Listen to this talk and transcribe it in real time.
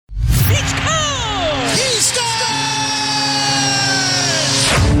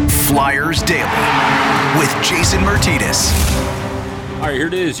Flyers Daily with Jason Martinez. All right, here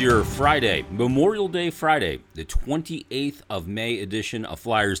it is, your Friday, Memorial Day Friday, the 28th of May edition of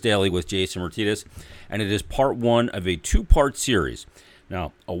Flyers Daily with Jason Martinez, and it is part one of a two-part series.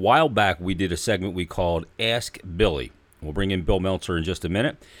 Now, a while back, we did a segment we called Ask Billy. We'll bring in Bill Meltzer in just a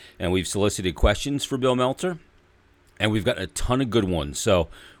minute, and we've solicited questions for Bill Meltzer, and we've got a ton of good ones. So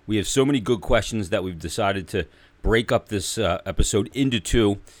we have so many good questions that we've decided to break up this episode into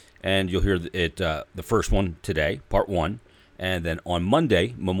two, and you'll hear it the first one today, part one, and then on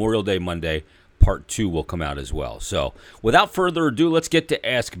Monday, Memorial Day Monday, part two will come out as well. So without further ado, let's get to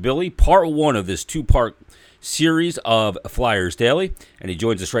Ask Billy, part one of this two-part series of Flyers Daily, and he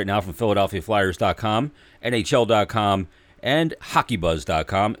joins us right now from PhiladelphiaFlyers.com, NHL.com, and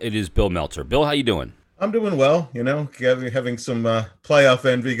HockeyBuzz.com. It is Bill Meltzer. Bill, how you doing? I'm doing well, having some playoff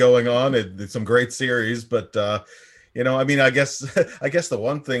envy going on. It's some great series, but I guess the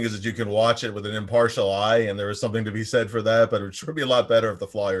one thing is that you can watch it with an impartial eye, and there is something to be said for that. But it would sure be a lot better if the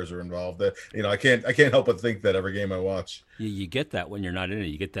Flyers are involved. I can't help but think that every game I watch. You get that when you're not in it.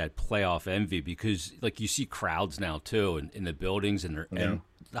 You get that playoff envy because, you see crowds now too in the buildings, and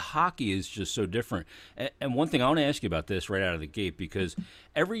the hockey is just so different. And one thing I want to ask you about this right out of the gate, because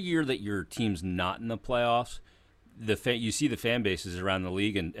every year that your team's not in the playoffs, you see the fan bases around the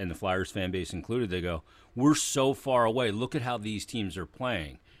league, and the Flyers fan base included, they go, we're so far away. Look at how these teams are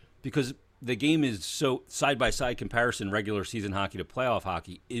playing. Because the game is so side-by-side comparison, regular season hockey to playoff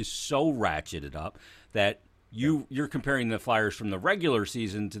hockey, is so ratcheted up that you're comparing the Flyers from the regular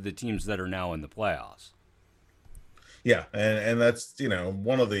season to the teams that are now in the playoffs. Yeah, and that's,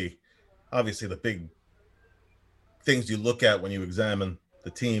 one of the, obviously the big things you look at when you examine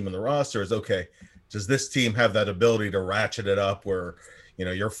the team and the roster is, okay, does this team have that ability to ratchet it up where,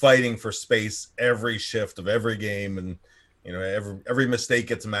 you're fighting for space every shift of every game, and, every mistake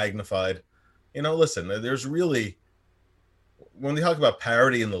gets magnified. Listen, there's really, when we talk about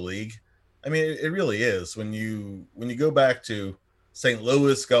parity in the league, I mean, it really is. When you go back to St.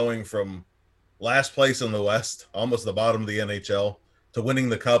 Louis going from last place in the West, almost the bottom of the NHL, to winning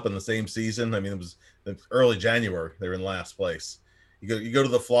the Cup in the same season. I mean, it was early January. They were in last place. You go to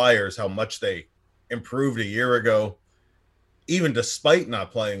the Flyers, how much they improved a year ago, even despite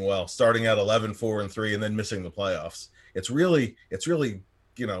not playing well, starting out 11-4-3 and then missing the playoffs. It's really, it's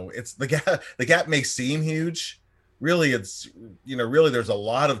the gap may seem huge. Really, there's a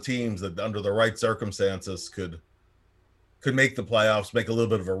lot of teams that under the right circumstances could make the playoffs, make a little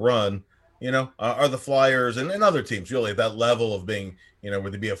bit of a run. Are the Flyers and other teams really at that level of being,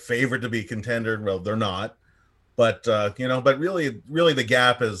 would they be a favorite to be contender? Well, they're not. But, but really the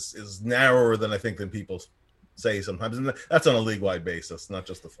gap is narrower than I think than people say sometimes. And that's on a league-wide basis, not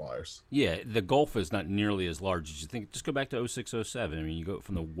just the Flyers. Yeah, the gulf is not nearly as large as you think. Just go back to 06-07. I mean, you go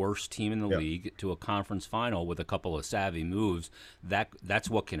from the worst team in the league to a conference final with a couple of savvy moves.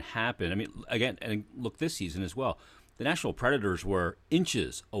 That's what can happen. I mean, again, and look this season as well. The Nashville Predators were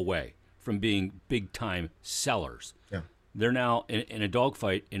inches away from being big-time sellers. Yeah. They're now in a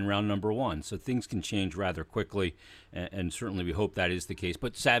dogfight in round number one, so things can change rather quickly, and certainly we hope that is the case.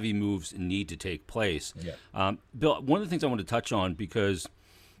 But savvy moves need to take place. Yeah. Bill, one of the things I want to touch on, because,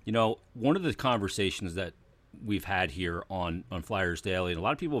 one of the conversations that we've had here on Flyers Daily, and a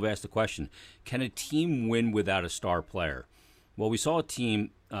lot of people have asked the question, can a team win without a star player? Well, we saw a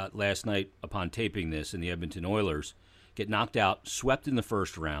team last night upon taping this in the Edmonton Oilers get knocked out, swept in the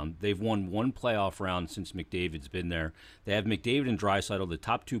first round. They've won one playoff round since McDavid's been there. They have McDavid and Draisaitl, the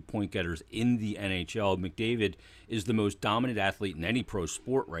top 2 point getters in the NHL. McDavid is the most dominant athlete in any pro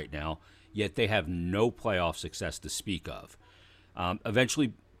sport right now, yet they have no playoff success to speak of.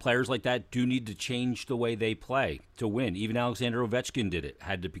 Eventually, players like that do need to change the way they play to win. Even Alexander Ovechkin did it,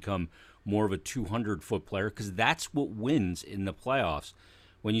 had to become more of a 200-foot player, because that's what wins in the playoffs.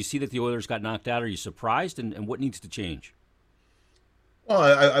 When you see that the Oilers got knocked out, are you surprised, and what needs to change? Well,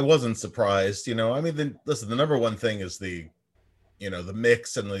 I wasn't surprised. The number one thing is the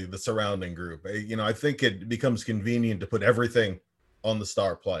mix and the surrounding group. I think it becomes convenient to put everything on the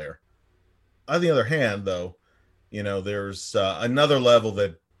star player. On the other hand, though, there's another level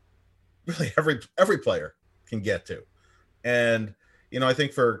that really every player can get to. And, I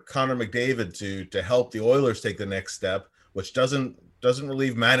think for Connor McDavid to help the Oilers take the next step, which doesn't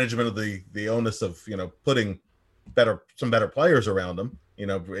relieve management of the onus of, putting some better players around them,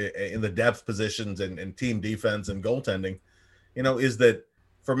 in the depth positions and team defense and goaltending, is that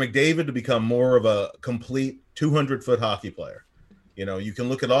for McDavid to become more of a complete 200-foot hockey player. You can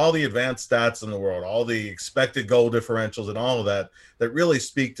look at all the advanced stats in the world, all the expected goal differentials and all of that really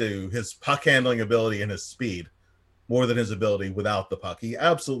speak to his puck handling ability and his speed more than his ability without the puck. He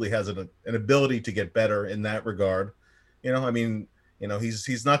absolutely has an ability to get better in that regard. I mean,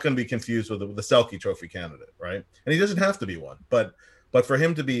 he's not going to be confused with the Selke Trophy candidate, right? And he doesn't have to be one, but for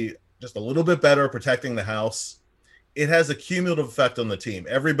him to be just a little bit better protecting the house, it has a cumulative effect on the team.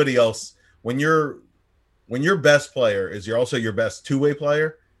 Everybody else, when your best player is also your best two-way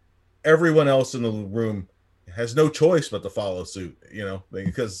player, everyone else in the room has no choice but to follow suit,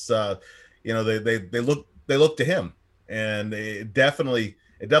 because they look to him, and it definitely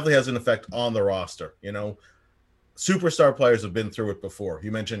has an effect on the roster. Superstar players have been through it before.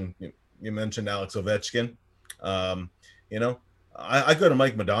 You mentioned Alex Ovechkin. I go to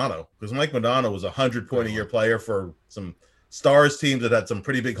Mike Modano, because Mike Modano was a 100-point-a-year player for some Stars teams that had some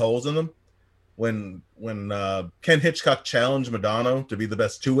pretty big holes in them. When Ken Hitchcock challenged Modano to be the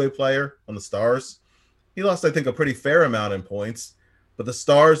best two-way player on the Stars, he lost, I think, a pretty fair amount in points, but the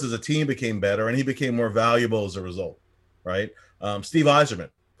Stars as a team became better, and he became more valuable as a result, right? Steve Yzerman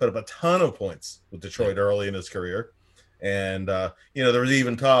put up a ton of points with Detroit early in his career. And, there was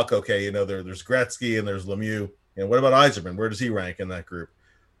even talk, there's Gretzky and there's Lemieux. What about Yzerman? Where does he rank in that group?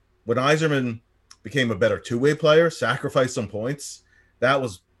 When Yzerman became a better two-way player, sacrificed some points,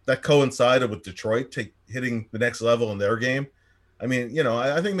 that coincided with Detroit hitting the next level in their game. I mean,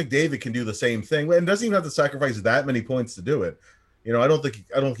 I think McDavid can do the same thing, and doesn't even have to sacrifice that many points to do it. I don't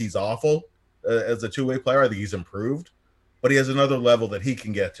think he's awful as a two-way player. I think he's improved, but he has another level that he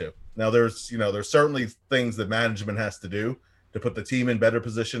can get to. Now, there's certainly things that management has to do to put the team in better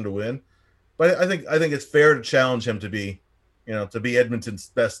position to win. But I think it's fair to challenge him to be Edmonton's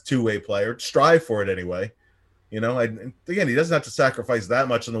best two-way player. Strive for it anyway. Again, he doesn't have to sacrifice that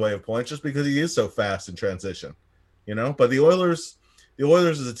much in the way of points just because he is so fast in transition. But the Oilers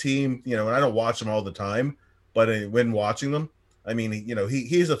as a team, and I don't watch them all the time, but when watching them, I mean,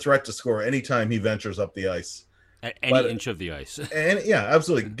 he's a threat to score anytime he ventures up the ice. At any inch of the ice. And yeah,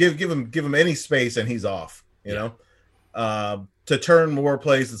 absolutely. Give him any space and he's off, you know. To turn more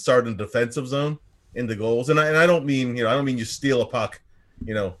plays that start in the defensive zone into goals. And I don't mean you steal a puck,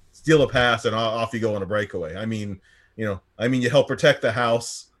 steal a pass and off you go on a breakaway. I mean you help protect the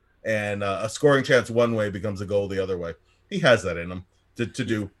house, and a scoring chance one way becomes a goal the other way. He has that in him to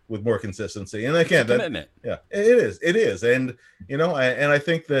do with more consistency. And again, commitment. Yeah, it is. And I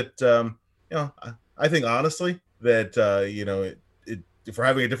think that I think honestly that if we're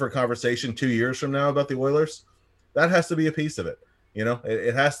having a different conversation 2 years from now about the Oilers, that has to be a piece of it.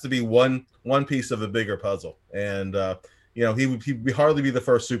 It has to be one piece of a bigger puzzle. And he'd hardly be the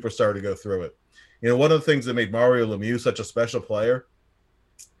first superstar to go through it. One of the things that made Mario Lemieux such a special player,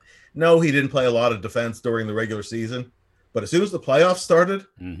 no, he didn't play a lot of defense during the regular season, but as soon as the playoffs started,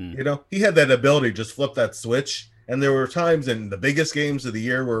 he had that ability to just flip that switch. And there were times in the biggest games of the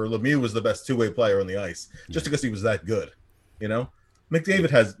year where Lemieux was the best two-way player on the ice, just because he was that good. McDavid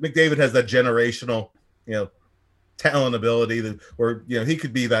has that generational, talent ability where he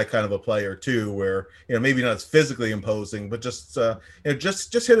could be that kind of a player too, where maybe not as physically imposing, but just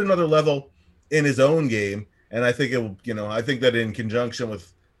just hit another level in his own game. And I think I think that in conjunction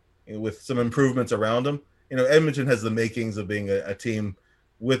with some improvements around him, Edmonton has the makings of being a team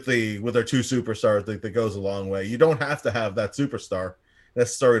with their two superstars that goes a long way. You don't have to have that superstar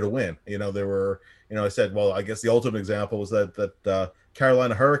necessary to win. There were, I said, well, I guess the ultimate example was that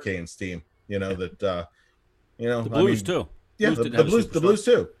Carolina Hurricanes team, the Blues too. Yeah, the Blues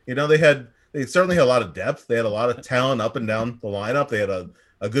too. They certainly had a lot of depth. They had a lot of talent up and down the lineup. They had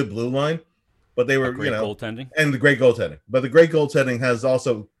a good blue line, but they were great goaltending and the great goaltending. But the great goaltending has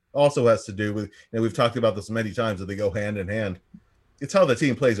also has to do with, we've talked about this many times, that they go hand in hand. It's how the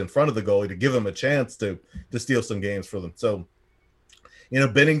team plays in front of the goalie to give them a chance to steal some games for them. So,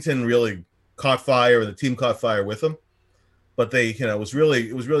 Binnington really caught fire, and the team caught fire with him. But it was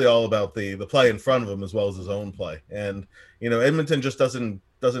really all about the play in front of him as well as his own play. And Edmonton just doesn't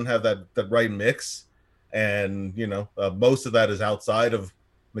have that right mix, and most of that is outside of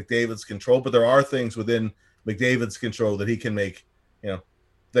McDavid's control. But there are things within McDavid's control that he can make,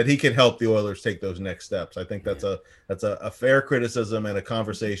 that he can help the Oilers take those next steps. I think that's a fair criticism and a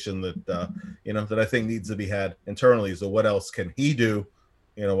conversation that that I think needs to be had internally. So what else can he do,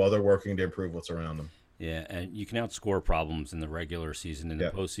 while they're working to improve what's around them? Yeah, and you can outscore problems in the regular season. In the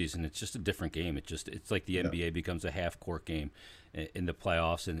postseason, it's just a different game. It's like the NBA becomes a half-court game in the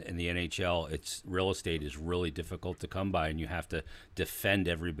playoffs. And in the NHL, real estate is really difficult to come by, and you have to defend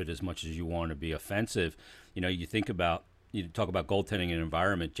every bit as much as you want to be offensive. You talk about goaltending and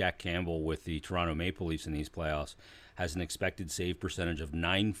environment. Jack Campbell with the Toronto Maple Leafs in these playoffs has an expected save percentage of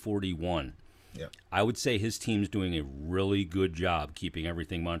 .941. Yeah. I would say his team's doing a really good job keeping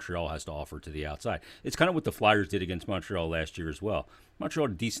everything Montreal has to offer to the outside. It's kind of what the Flyers did against Montreal last year as well. Montreal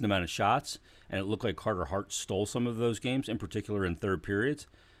had a decent amount of shots, and it looked like Carter Hart stole some of those games, in particular in third periods.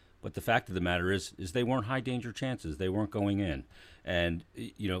 But the fact of the matter is they weren't high danger chances. They weren't going in. And,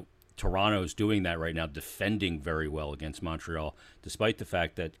 Toronto's doing that right now, defending very well against Montreal, despite the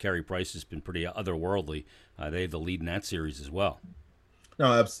fact that Carey Price has been pretty otherworldly. They have the lead in that series as well.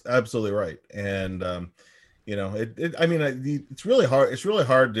 No, absolutely right. And, it's really hard. It's really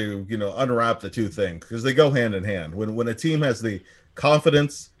hard to, unwrap the two things because they go hand in hand. When a team has the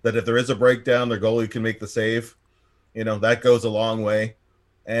confidence that if there is a breakdown, their goalie can make the save, that goes a long way.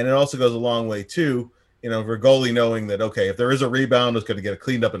 And it also goes a long way too, for goalie knowing that, okay, if there is a rebound, it's going to get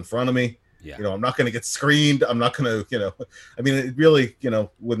cleaned up in front of me. Yeah. I'm not going to get screened. I'm not going to, it really,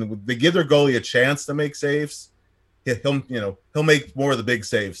 when they give their goalie a chance to make saves, he'll make more of the big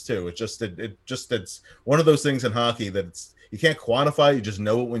saves too. It's one of those things in hockey that you can't quantify. You just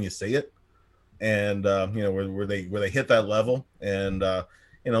know it when you see it. And, where they hit that level. And,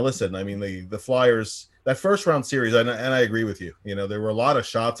 listen, the Flyers, that first round series, and I agree with you, there were a lot of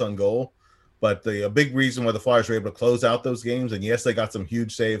shots on goal, but a big reason why the Flyers were able to close out those games. And yes, they got some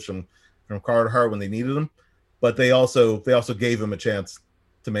huge saves from Carter Hart when they needed them, but they also gave him a chance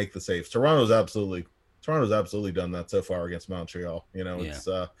to make the saves. Toronto's absolutely done that so far against Montreal. It's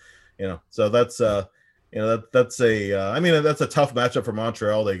so that's that's a tough matchup for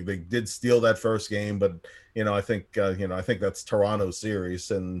Montreal. They did steal that first game, but I think that's Toronto's series,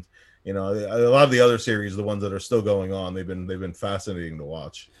 and a lot of the other series, the ones that are still going on, they've been fascinating to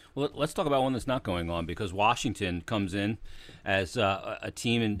watch. Well, let's talk about one that's not going on, because Washington comes in as a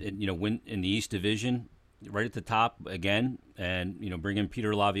team win in the East Division, right at the top again, and bring in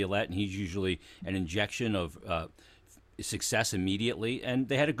Peter Laviolette, and he's usually an injection of success immediately. And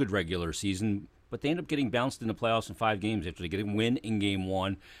they had a good regular season, but they ended up getting bounced in the playoffs in 5 games after they get a win in Game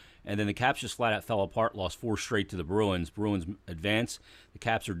 1. And then the Caps just flat out fell apart, lost 4 straight to the Bruins. Bruins advance. The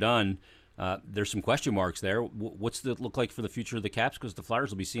Caps are done. There's some question marks there. What's it look like for the future of the Caps? Because the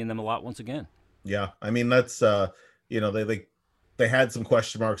Flyers will be seeing them a lot once again. Yeah, that's they had some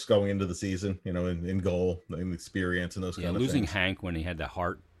question marks going into the season. In goal, in experience, and those kind of things. Losing Hank when he had the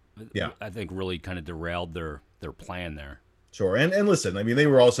heart, yeah, I think really kind of derailed their plan there. Sure, and listen, they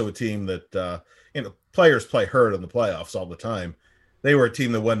were also a team that players play hurt in the playoffs all the time. They were a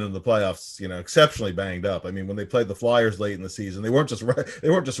team that went into the playoffs, exceptionally banged up. When they played the Flyers late in the season, they weren't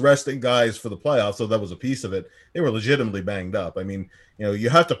just resting guys for the playoffs, so that was a piece of it. They were legitimately banged up. You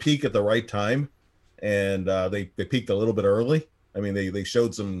have to peak at the right time, and they peaked a little bit early. They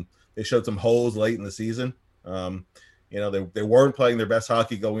showed some holes late in the season. They weren't playing their best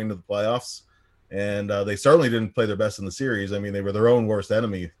hockey going into the playoffs, and they certainly didn't play their best in the series. They were their own worst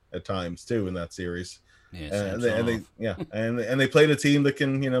enemy at times too in that series. Yeah, and they played a team that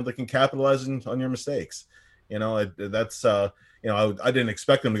can capitalize on your mistakes. I didn't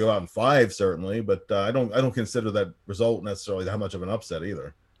expect them to go out in 5 certainly, but I don't consider that result necessarily that much of an upset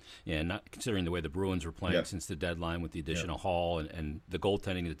either. Yeah, not considering the way the Bruins were playing since the deadline with the addition of Hall and the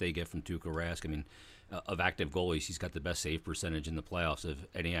goaltending that they get from Tuukka Rask. Of active goalies, he's got the best save percentage in the playoffs of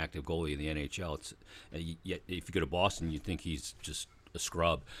any active goalie in the NHL. Yet if you go to Boston, you'd think he's just a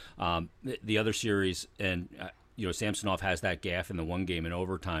scrub. The other series, and Samsonov has that gaff in the one game in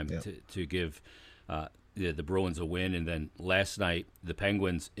overtime to give the Bruins a win, and then last night the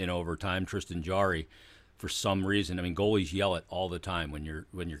Penguins in overtime, Tristan Jarry, for some reason, goalies yell it all the time when you're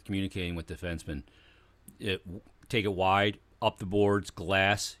communicating with defensemen. Take it wide, up the boards,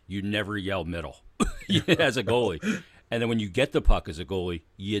 glass. You never yell middle as a goalie. And then when you get the puck as a goalie,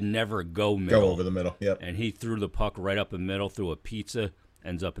 you never go middle. Go over the middle, yep. And he threw the puck right up the middle, threw a pizza,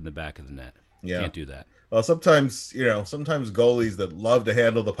 ends up in the back of the net. Yeah. Can't do that. Well, sometimes goalies that love to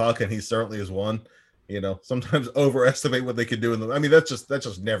handle the puck, and he certainly is one, sometimes overestimate what they can do in the. That's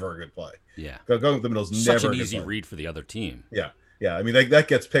just never a good play. Yeah. Going with the middle is never such an a good easy play. Read for the other team. Yeah. Yeah. That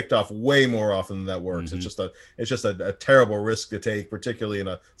gets picked off way more often than that works. Mm-hmm. It's just a terrible risk to take, particularly in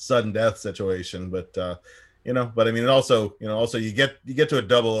a sudden death situation. But it also you get to a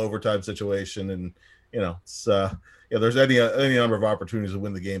double overtime situation, and it's there's any number of opportunities to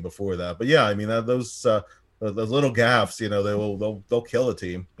win the game before that. But yeah, those little gaffes, they'll kill a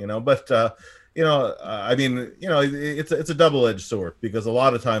team, but it's a double-edged sword, because a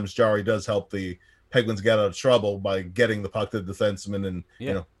lot of times Jarry does help the Penguins get out of trouble by getting the puck to the defenseman, and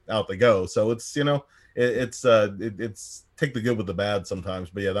out they go. So it's it's take the good with the bad sometimes.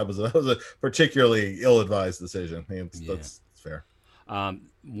 But yeah, that was a particularly ill-advised decision. That's fair.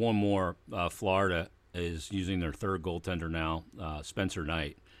 One more, Florida is using their third goaltender now, Spencer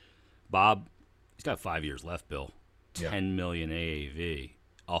Knight. Bob, He's got 5 years left, Bill. Yeah. 10 million AAV,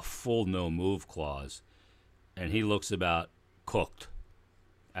 a full no move clause, and he looks about cooked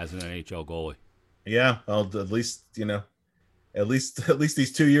as an NHL goalie. Yeah, well, at least at least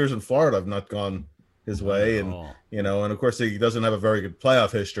these 2 years in Florida have not gone his way, and and of course he doesn't have a very good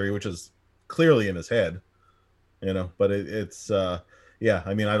playoff history, which is clearly in his head. But it's yeah.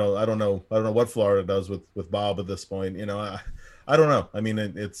 I mean, I don't know what Florida does with Bob at this point. I don't know. I mean,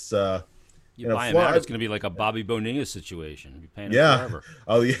 it's you buy him out, it's going to be like a Bobby Bonilla situation. You're paying him forever.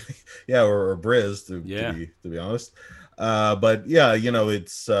 Oh yeah, yeah, or Briz to be honest. But yeah,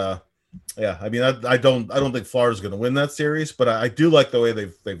 it's yeah. I mean, I don't think Florida's going to win that series, but I do like the way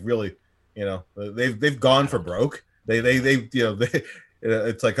they've really, they've gone for broke. They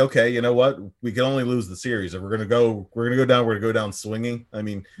it's like, okay, you know what? We can only lose the series. If we're gonna go down swinging. I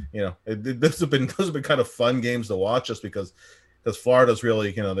mean, those have been kind of fun games to watch, just because Florida's really,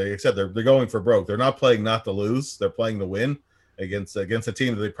 they said they're going for broke. They're not playing not to lose. They're playing to win against a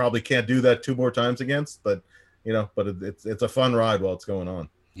team that they probably can't do that 2 more times against. But it's a fun ride while it's going on.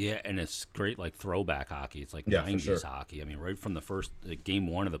 Yeah, and it's great, like throwback hockey. It's like 90s hockey. I mean, right from the first game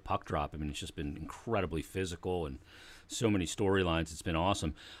 1 of the puck drop. I mean, it's just been incredibly physical and so many storylines. It's been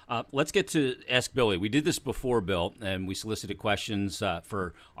awesome. Let's get to Ask Billy. We did this before, Bill, and we solicited questions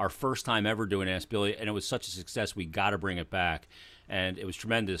for our first time ever doing Ask Billy, and it was such a success we got to bring it back, and it was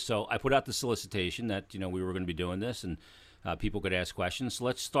tremendous. So I put out the solicitation that we were going to be doing this, and people could ask questions. So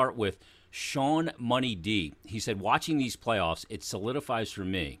let's start with Sean Money D. He said, watching these playoffs, it solidifies for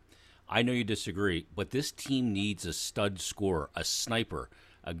me. I know you disagree, but this team needs a stud scorer, a sniper,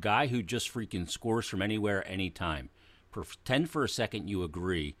 a guy who just freaking scores from anywhere, anytime. Pretend for a second you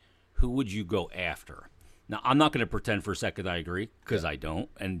agree. Who would you go after? Now, I'm not going to pretend for a second I agree, because I don't.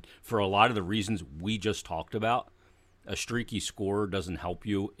 And for a lot of the reasons we just talked about, a streaky scorer doesn't help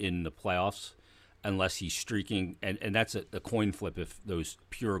you in the playoffs unless he's streaking. And that's a coin flip if those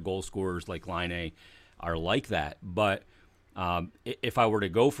pure goal scorers like Line A are like that. But if I were to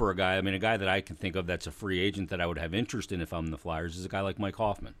go for a guy, I mean, a guy that I can think of that's a free agent that I would have interest in if I'm the Flyers is a guy like Mike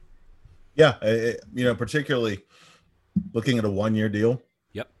Hoffman. Yeah, particularly looking at a 1-year deal.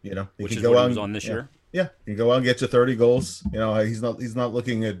 Yep. Which is what he was on this year. Yeah, you can go out and get you 30 goals. He's not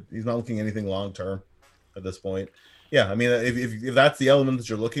looking anything long term at this point. Yeah, I mean, if that's the element that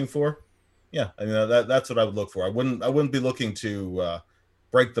you're looking for, yeah, I mean that's what I would look for. I wouldn't be looking to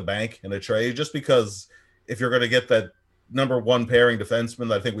break the bank in a trade, just because if you're going to get that number 1 pairing defenseman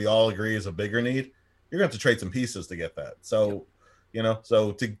that I think we all agree is a bigger need, you're going to have to trade some pieces to get that. So,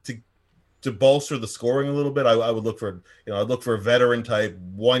 so to bolster the scoring a little bit, I would look for I'd look for a veteran type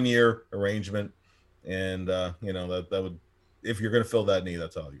 1-year arrangement, and that would, if you're going to fill that need,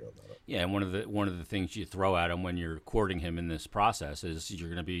 that's how you go about it. Yeah, and one of the things you throw at him when you're courting him in this process is you're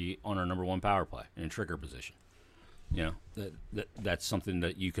going to be on our number 1 power play in a trigger position. That's something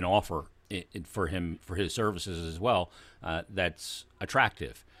that you can offer for him for his services as well. That's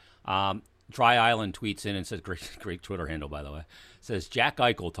attractive. Dry Island tweets in and says, great Twitter handle, by the way, says, Jack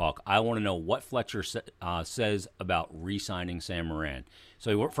Eichel talk. I want to know what Fletcher says about re-signing Sam Morin.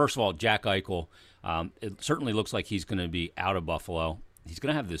 So first of all, Jack Eichel, it certainly looks like he's going to be out of Buffalo. He's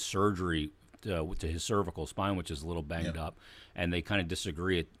going to have this surgery to his cervical spine, which is a little banged up, and they kind of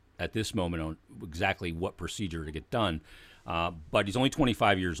disagree at this moment on exactly what procedure to get done. But he's only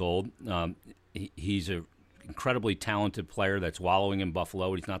 25 years old. He's a incredibly talented player that's wallowing in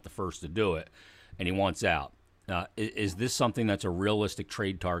Buffalo. He's not the first to do it, and he wants out. Is this something that's a realistic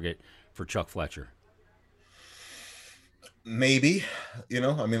trade target for Chuck Fletcher? Maybe.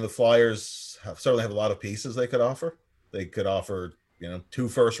 I mean, the Flyers certainly have a lot of pieces they could offer. They could offer, 2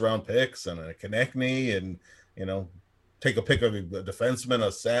 first-round picks and a Konechny, and take a pick of a defenseman, a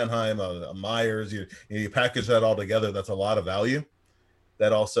Sanheim, a Myers. You package that all together. That's a lot of value.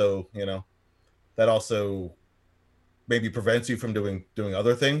 That also maybe prevents you from doing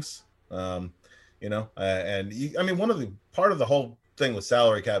other things. And I mean, part of the whole thing with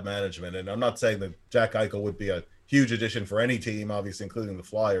salary cap management, and I'm not saying that Jack Eichel would be a huge addition for any team, obviously, including the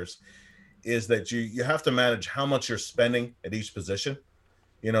Flyers, is that you have to manage how much you're spending at each position.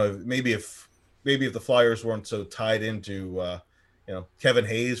 Maybe if the Flyers weren't so tied into Kevin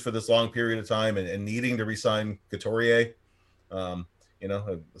Hayes for this long period of time and needing to re-sign Couturier,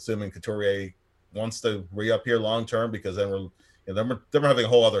 assuming Couturier wants to re-up here long term, because then we're having a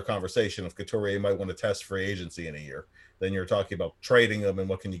whole other conversation if Couturier might want to test free agency in a year. Then you're talking about trading them and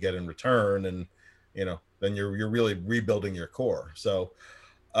what can you get in return, and then you're really rebuilding your core. So,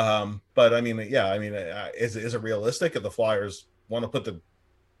 but I mean, is it realistic if the Flyers want to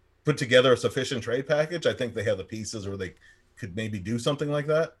put together a sufficient trade package? I think they have the pieces where they could maybe do something like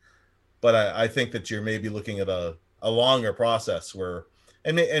that. but I think that you're maybe looking at a longer process where,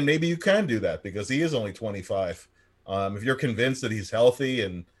 and maybe you can do that because he is only 25. If you're convinced that he's healthy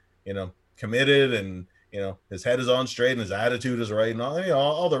and, committed and, his head is on straight and his attitude is right and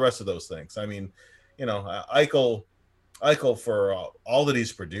all the rest of those things. I mean, Eichel for all that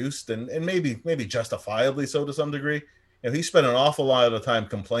he's produced and maybe justifiably so to some degree, he spent an awful lot of time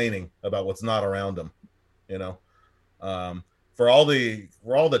complaining about what's not around him, for all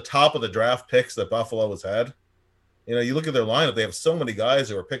the top of the draft picks that Buffalo has had. You look at their lineup, they have so many guys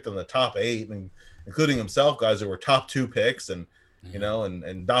who were picked in the top 8, and including himself, guys who were top 2 picks, and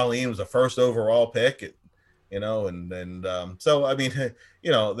and Dahlin was a first overall pick, so I mean,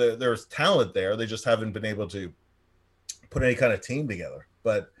 there's talent there. They just haven't been able to put any kind of team together.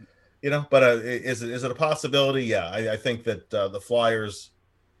 But is it a possibility? Yeah, I think that the Flyers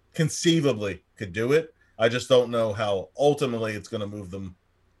conceivably could do it. I just don't know how ultimately it's going to move them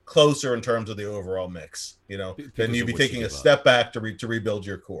closer in terms of the overall mix. Then you'd be taking a step back to rebuild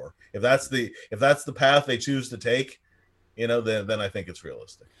your core. If that's the path they choose to take, then I think it's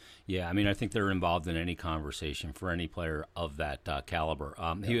realistic. Yeah, I mean, I think they're involved in any conversation for any player of that caliber.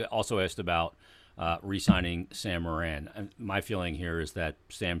 He also asked about re-signing Sam Morin. And my feeling here is that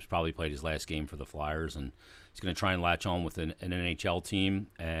Sam's probably played his last game for the Flyers, and he's going to try and latch on with an NHL team.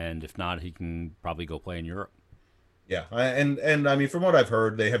 And if not, he can probably go play in Europe. Yeah, and I mean, from what I've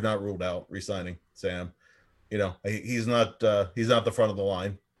heard, they have not ruled out re-signing Sam. He's not the front of the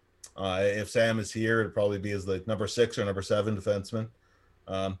line. If Sam is here, it'd probably be as the number 6 or number 7 defenseman.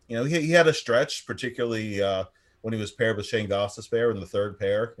 He had a stretch, particularly when he was paired with Shane Gostisbehere in the third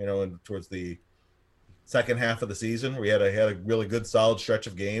pair. And towards the second half of the season, where he had a really good, solid stretch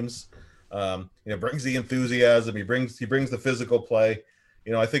of games. Brings the enthusiasm. He brings the physical play.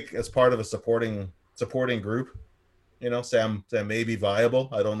 I think as part of a supporting group, Sam may be viable.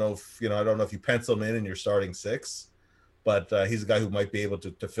 I don't know if you pencil him in your starting 6, but he's a guy who might be able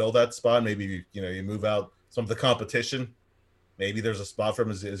to fill that spot. Maybe you move out some of the competition. Maybe there's a spot for him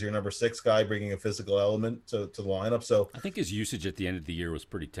as your number 6 guy, bringing a physical element to the lineup. So I think his usage at the end of the year was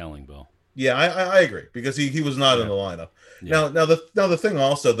pretty telling, Bill. Yeah, I agree, because he was not in the lineup. Yeah. Now the thing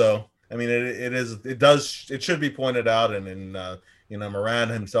also, though, I mean, it should be pointed out, and Morin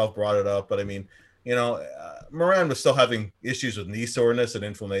himself brought it up, but I mean, Morin was still having issues with knee soreness and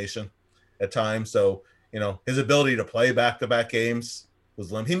inflammation at times, so his ability to play back-to-back games was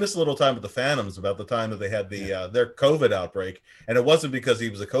limited. He missed a little time with the Phantoms about the time that they had their COVID outbreak, and it wasn't because he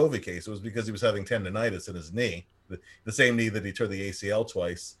was a COVID case; it was because he was having tendonitis in his knee, the same knee that he tore the ACL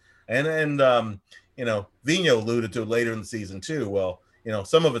twice. And Vigneault alluded to it later in the season too. Well,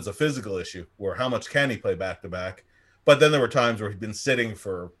 some of it's a physical issue, where how much can he play back to back? But then there were times where he'd been sitting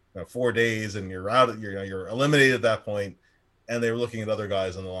for 4 days, and you're out, you're eliminated at that point, and they were looking at other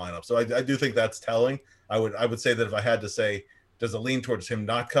guys in the lineup. So I do think that's telling. I would say that if I had to say, does it lean towards him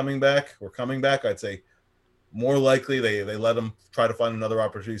not coming back or coming back, I'd say more likely they let him try to find another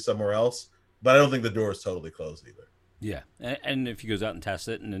opportunity somewhere else. But I don't think the door is totally closed either. Yeah, and if he goes out and tests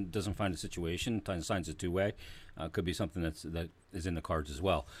it and doesn't find a situation, signs it 2-way, could be something that is in the cards as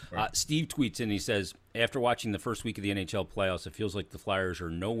well. Right. Steve tweets in, he says, after watching the first week of the NHL playoffs, it feels like the Flyers are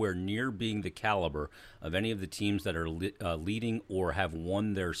nowhere near being the caliber of any of the teams that are leading or have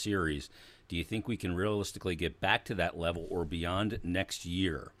won their series. Do you think we can realistically get back to that level or beyond next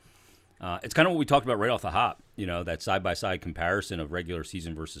year? It's kind of what we talked about right off the hop, that side-by-side comparison of regular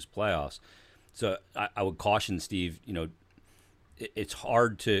season versus playoffs. So I would caution Steve, it's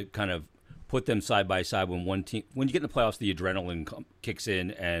hard to kind of put them side by side when one team, when you get in the playoffs, the adrenaline kicks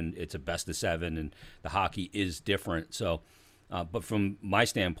in and it's a best of 7 and the hockey is different. So, but from my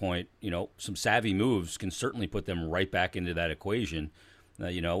standpoint, some savvy moves can certainly put them right back into that equation.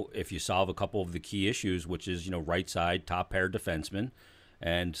 If you solve a couple of the key issues, which is, right side, top pair defenseman,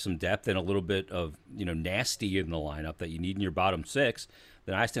 and some depth and a little bit of, nasty in the lineup that you need in your bottom 6,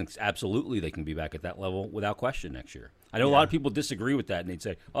 then I think absolutely they can be back at that level without question next year. I know a lot of people disagree with that, and they'd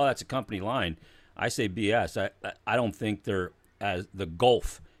say, oh, that's a company line. I say BS. I don't think the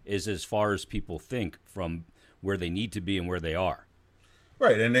gulf is as far as people think from where they need to be and where they are.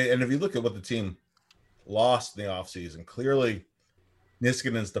 Right, and if you look at what the team lost in the offseason, clearly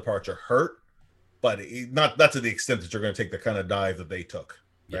Niskanen's departure hurt, but not to the extent that you're going to take the kind of dive that they took,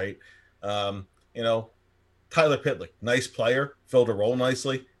 right? Tyler Pitlick, nice player, filled a role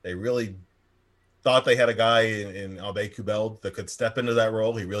nicely. They really thought they had a guy in Aube-Kubel that could step into that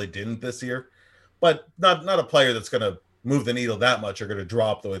role. He really didn't this year, but not a player that's going to move the needle that much or going to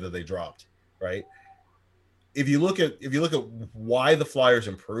drop the way that they dropped, right? If you look at why the Flyers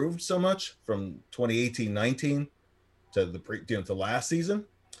improved so much from 2018-19 to to last season,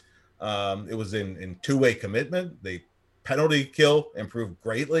 It was in two-way commitment. The penalty kill improved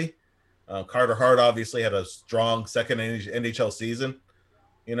greatly. Carter Hart obviously had a strong second NHL season.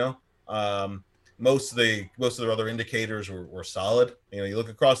 Most of the other indicators were solid. You look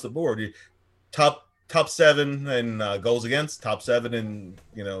across the board. Top 7 in goals against, top 7 in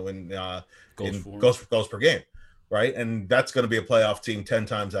goals per game, right? And that's going to be a playoff team 10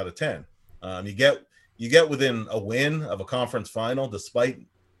 times out of 10. You get within a win of a conference final despite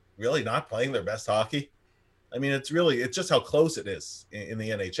really not playing their best hockey. I mean, it's just how close it is in the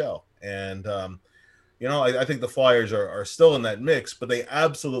NHL. And I think the Flyers are still in that mix, but they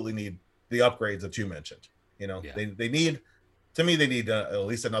absolutely need the upgrades that you mentioned. They need at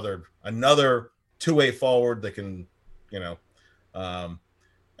least another two-way forward that can,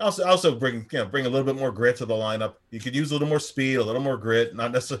 also bring a little bit more grit to the lineup. You could use a little more speed, a little more grit.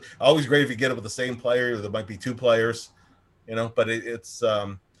 Not necessarily always great if you get it with the same player. There might be two players, but it's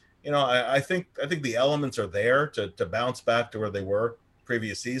I think the elements are there to bounce back to where they were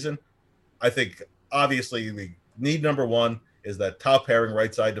previous season. I think obviously the need number one is that top pairing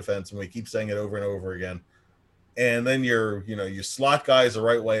right side defense, and we keep saying it over and over again. And then you slot guys the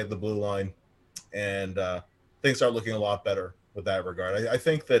right way at the blue line, and things start looking a lot better with that regard. I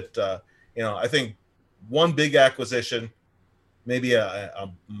think that I think one big acquisition, maybe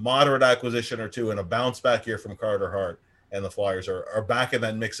a moderate acquisition or two, and a bounce back year from Carter Hart, and the Flyers are back in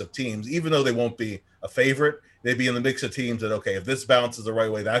that mix of teams. Even though they won't be a favorite, they'd be in the mix of teams that, okay, if this bounces the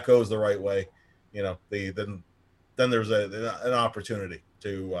right way, that goes the right way, then there's an opportunity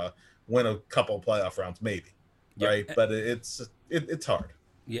to win a couple of playoff rounds, maybe, right? But it's hard.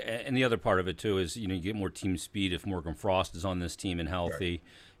 Yeah, and the other part of it too is you get more team speed if Morgan Frost is on this team and healthy.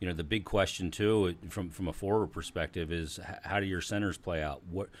 Right. The big question too, from a forward perspective, is how do your centers play out?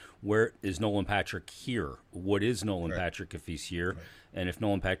 Where is Nolan Patrick here? What is Nolan Patrick if he's here? Right. And if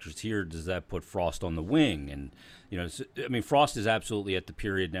Nolan Patrick's here, does that put Frost on the wing? And Frost is absolutely at the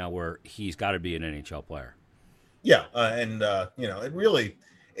period now where he's got to be an NHL player. Yeah,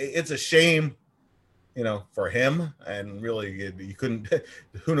 it's a shame, for him, and really you couldn't.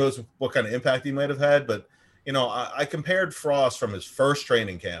 Who knows what kind of impact he might have had? But I compared Frost from his first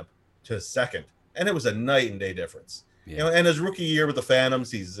training camp to his second, and it was a night and day difference. Yeah. And his rookie year with the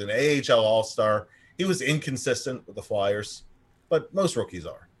Phantoms, he's an AHL All-Star. He was inconsistent with the Flyers, but most rookies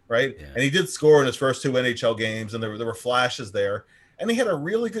are, right? Yeah. And he did score in his first 2 NHL games, and there were flashes there, and he had a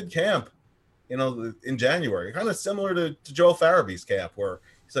really good camp. In January, kind of similar to Joel Farabee's camp, where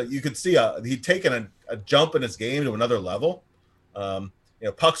so you could see he'd taken a jump in his game to another level.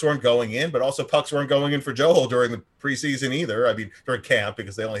 Pucks weren't going in, but also pucks weren't going in for Joel during the preseason either. I mean, during camp,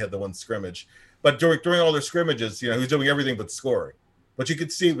 because they only had the one scrimmage. But during all their scrimmages, he was doing everything but scoring. But you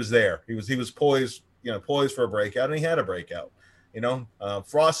could see it was there. He was poised, poised for a breakout, and he had a breakout.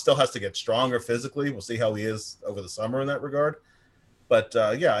 Frost still has to get stronger physically. We'll see how he is over the summer in that regard. But,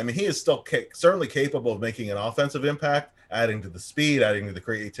 he is still certainly capable of making an offensive impact, adding to the speed, adding to the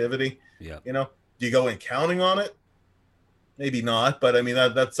creativity. Yeah. Do you go in counting on it? Maybe not, but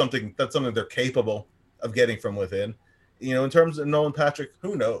that's something they're capable of getting from within. In terms of Nolan Patrick,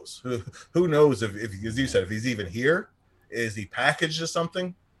 who knows? Who knows if as you said, if he's even here? Is he packaged as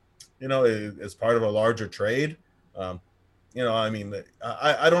something? As part of a larger trade? I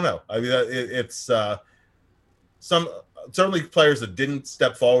don't know. It's certainly players that didn't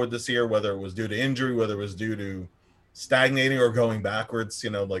step forward this year, whether it was due to injury, whether it was due to stagnating or going backwards.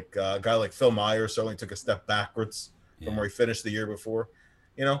 Like a guy like Phil Myers certainly took a step backwards from where he finished the year before.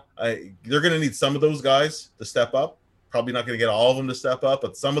 They're going to need some of those guys to step up. Probably not going to get all of them to step up,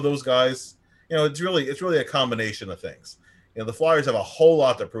 but some of those guys, it's really a combination of things. The Flyers have a whole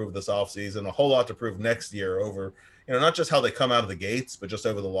lot to prove this offseason, a whole lot to prove next year over, not just how they come out of the gates, but just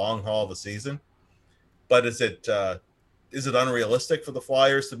over the long haul of the season. But is it unrealistic for the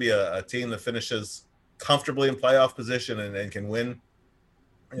Flyers to be a team that finishes comfortably in playoff position and can win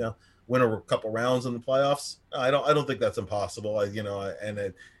a couple rounds in the playoffs? I don't think that's impossible.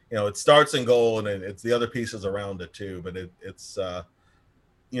 It starts in goal, and it's the other pieces around it too. But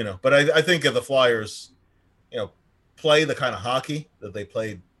but I think if the Flyers, play the kind of hockey that they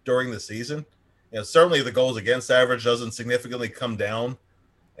played during the season, certainly the goals against average doesn't significantly come down,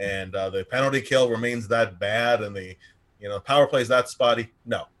 and the penalty kill remains that bad, and the power plays that spotty.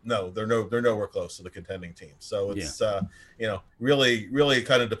 No, they're nowhere close to the contending team. So it's really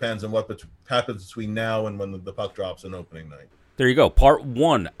kind of depends on what happens between now and when the puck drops on opening night. There you go. Part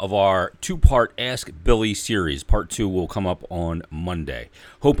 1 of our 2-part Ask Billy series. Part 2 will come up on Monday.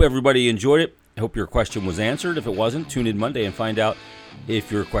 Hope everybody enjoyed it. I hope your question was answered. If it wasn't, tune in Monday and find out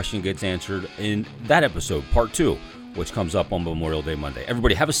if your question gets answered in that episode, Part 2. which comes up on Memorial Day Monday.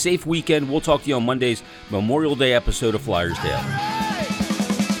 Everybody, have a safe weekend. We'll talk to you on Monday's Memorial Day episode of Flyers Daily.